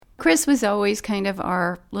Chris was always kind of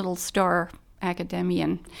our little star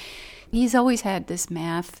academician. He's always had this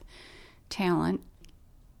math talent.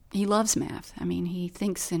 He loves math. I mean, he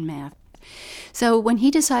thinks in math. So when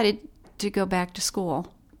he decided to go back to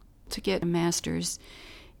school to get a master's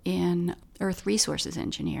in Earth Resources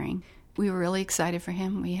Engineering, we were really excited for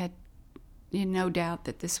him. We had no doubt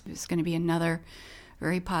that this was going to be another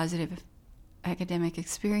very positive academic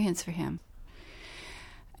experience for him.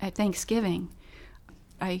 At Thanksgiving,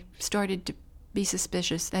 I started to be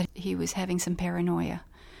suspicious that he was having some paranoia.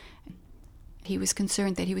 He was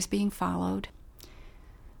concerned that he was being followed.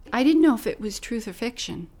 I didn't know if it was truth or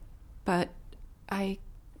fiction, but I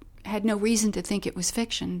had no reason to think it was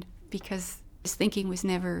fiction because his thinking was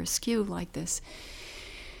never askew like this.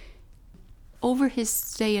 Over his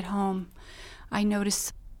stay at home, I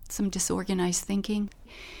noticed some disorganized thinking,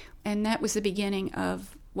 and that was the beginning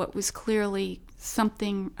of what was clearly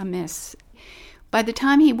something amiss. By the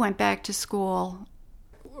time he went back to school,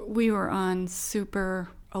 we were on super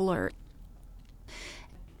alert.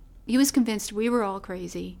 He was convinced we were all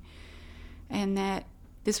crazy and that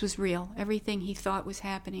this was real. Everything he thought was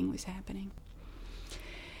happening was happening.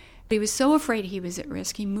 He was so afraid he was at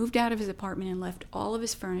risk, he moved out of his apartment and left all of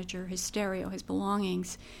his furniture, his stereo, his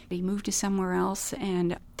belongings. He moved to somewhere else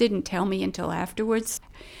and didn't tell me until afterwards.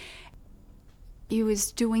 He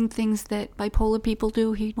was doing things that bipolar people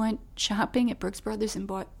do. He went shopping at Brooks Brothers and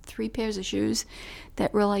bought 3 pairs of shoes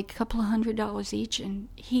that were like a couple of $100 each, and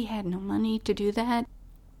he had no money to do that.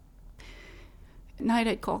 At night,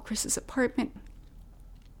 I'd call Chris's apartment,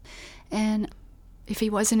 and if he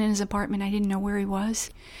wasn't in his apartment, I didn't know where he was.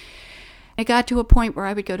 I got to a point where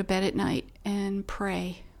I would go to bed at night and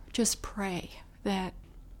pray, just pray that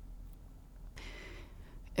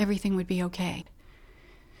everything would be okay.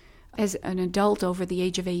 As an adult over the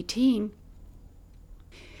age of 18,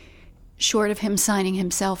 short of him signing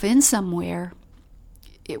himself in somewhere,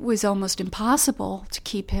 it was almost impossible to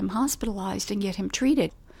keep him hospitalized and get him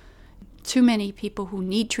treated. Too many people who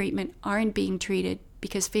need treatment aren't being treated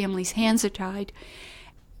because families' hands are tied.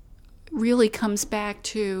 Really comes back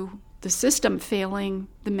to the system failing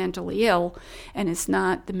the mentally ill, and it's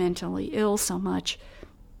not the mentally ill so much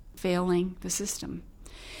failing the system.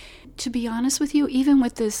 To be honest with you, even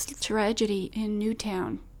with this tragedy in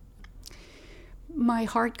Newtown, my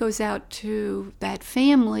heart goes out to that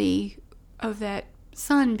family of that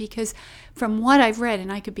son, because from what I've read,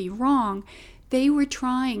 and I could be wrong, they were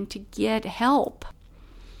trying to get help.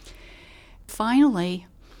 Finally,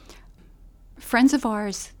 friends of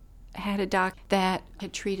ours had a doc that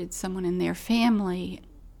had treated someone in their family,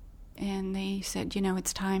 and they said,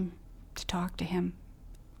 it's time to talk to him.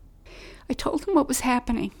 I told him what was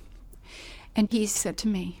happening, and he said to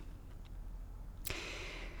me,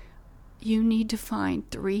 "You need to find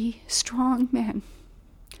 3 strong men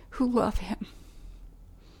who love him,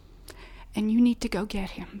 and you need to go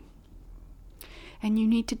get him, and you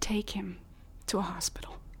need to take him to a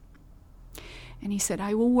hospital." And he said,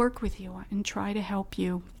 "I will work with you and try to help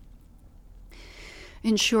you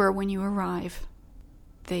ensure when you arrive,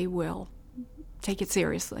 they will take it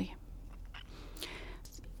seriously."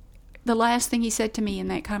 The last thing he said to me in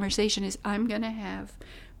that conversation is, "I'm going to have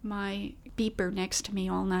my beeper next to me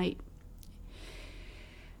all night,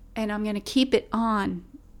 and I'm going to keep it on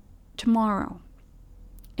tomorrow.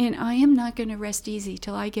 And I am not going to rest easy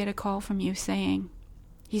till I get a call from you saying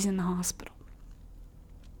he's in the hospital.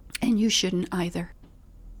 And you shouldn't either."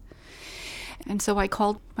 And so I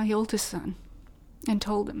called my oldest son and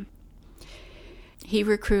told him. He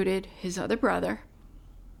recruited his other brother,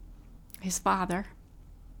 his father,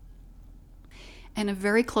 and a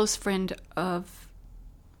very close friend of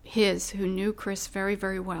his who knew Chris very,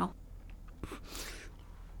 very well.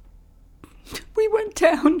 We went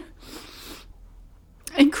down,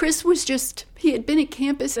 and Chris was he had been at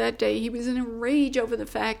campus that day. He was in a rage over the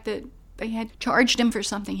fact that they had charged him for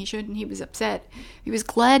something he shouldn't. He was upset. He was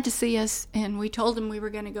glad to see us, and we told him we were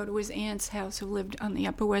going to go to his aunt's house who lived on the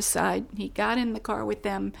Upper West Side. He got in the car with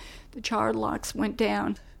them. The charred locks went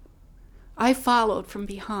down. I followed from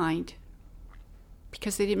behind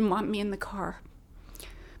because they didn't want me in the car.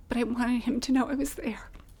 But I wanted him to know I was there.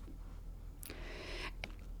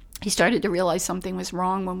 He started to realize something was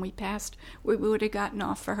wrong when we passed. We would have gotten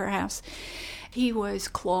off for her house. He was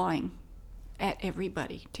clawing at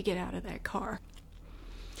everybody to get out of that car.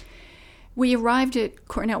 We arrived at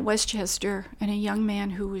Cornell Westchester, and a young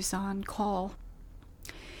man who was on call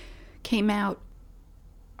came out.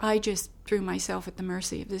 I just threw myself at the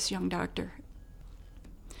mercy of this young doctor.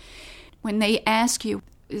 When they ask you,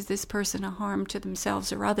 is this person a harm to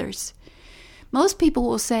themselves or others, most people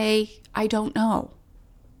will say, "I don't know."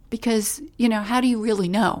 Because, how do you really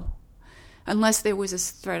know? Unless there was a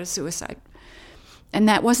threat of suicide. And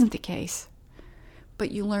that wasn't the case.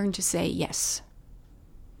 But you learn to say yes.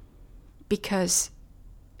 Because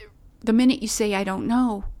the minute you say, I don't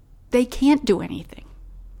know, they can't do anything.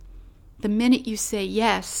 The minute you say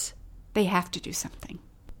yes, they have to do something.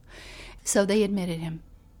 So they admitted him.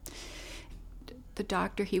 The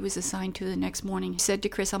doctor he was assigned to the next morning said to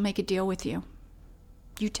Chris, I'll make a deal with you.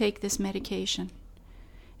 You take this medication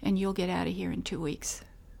and you'll get out of here in 2 weeks.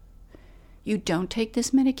 You don't take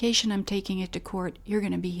this medication, I'm taking it to court. You're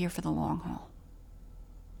going to be here for the long haul.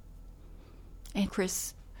 And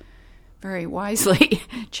Chris very wisely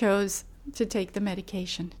chose to take the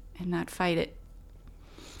medication and not fight it.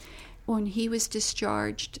 When he was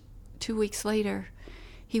discharged 2 weeks later,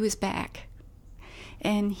 he was back.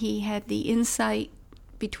 And he had the insight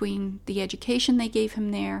between the education they gave him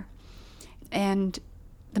there and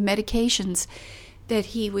the medications that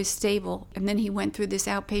he was stable. And then he went through this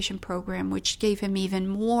outpatient program, which gave him even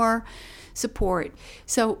more support.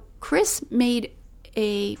 So Chris made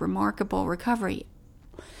a remarkable recovery.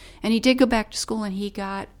 And he did go back to school, and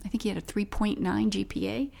I think he had a 3.9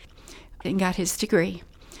 GPA and got his degree.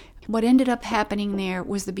 What ended up happening there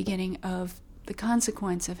was the beginning of the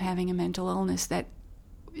consequence of having a mental illness that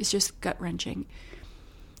is just gut-wrenching.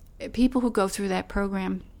 People who go through that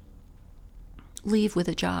program leave with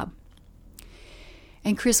a job.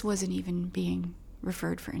 And Chris wasn't even being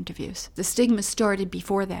referred for interviews. The stigma started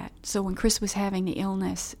before that. So when Chris was having the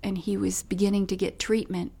illness and he was beginning to get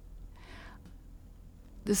treatment,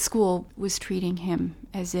 the school was treating him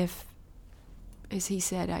as if, as he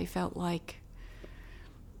said, I felt like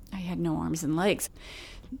I had no arms and legs.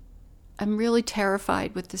 I'm really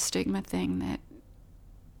terrified with the stigma thing that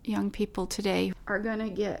young people today are going to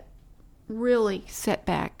get really set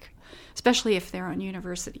back, especially if they're on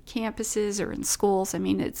university campuses or in schools. I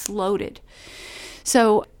mean, it's loaded.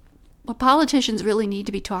 So what politicians really need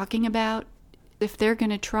to be talking about, if they're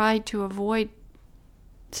going to try to avoid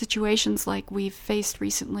situations like we've faced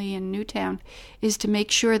recently in Newtown, is to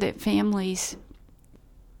make sure that families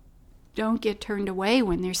don't get turned away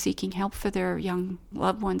when they're seeking help for their young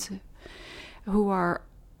loved ones who are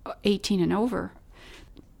 18 and over.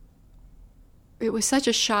 It was such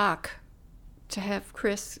a shock to have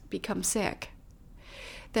Chris become sick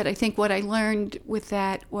that I think what I learned with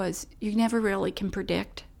that was you never really can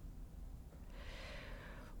predict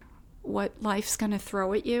what life's going to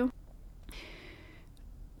throw at you.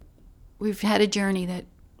 We've had a journey that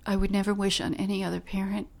I would never wish on any other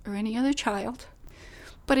parent or any other child,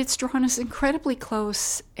 but it's drawn us incredibly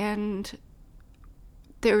close, and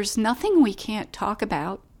there's nothing we can't talk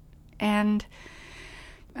about, and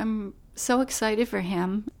I'm so excited for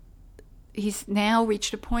him. He's now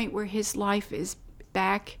reached a point where his life is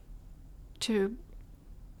back to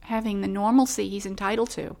having the normalcy he's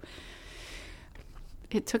entitled to.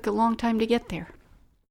 It took a long time to get there.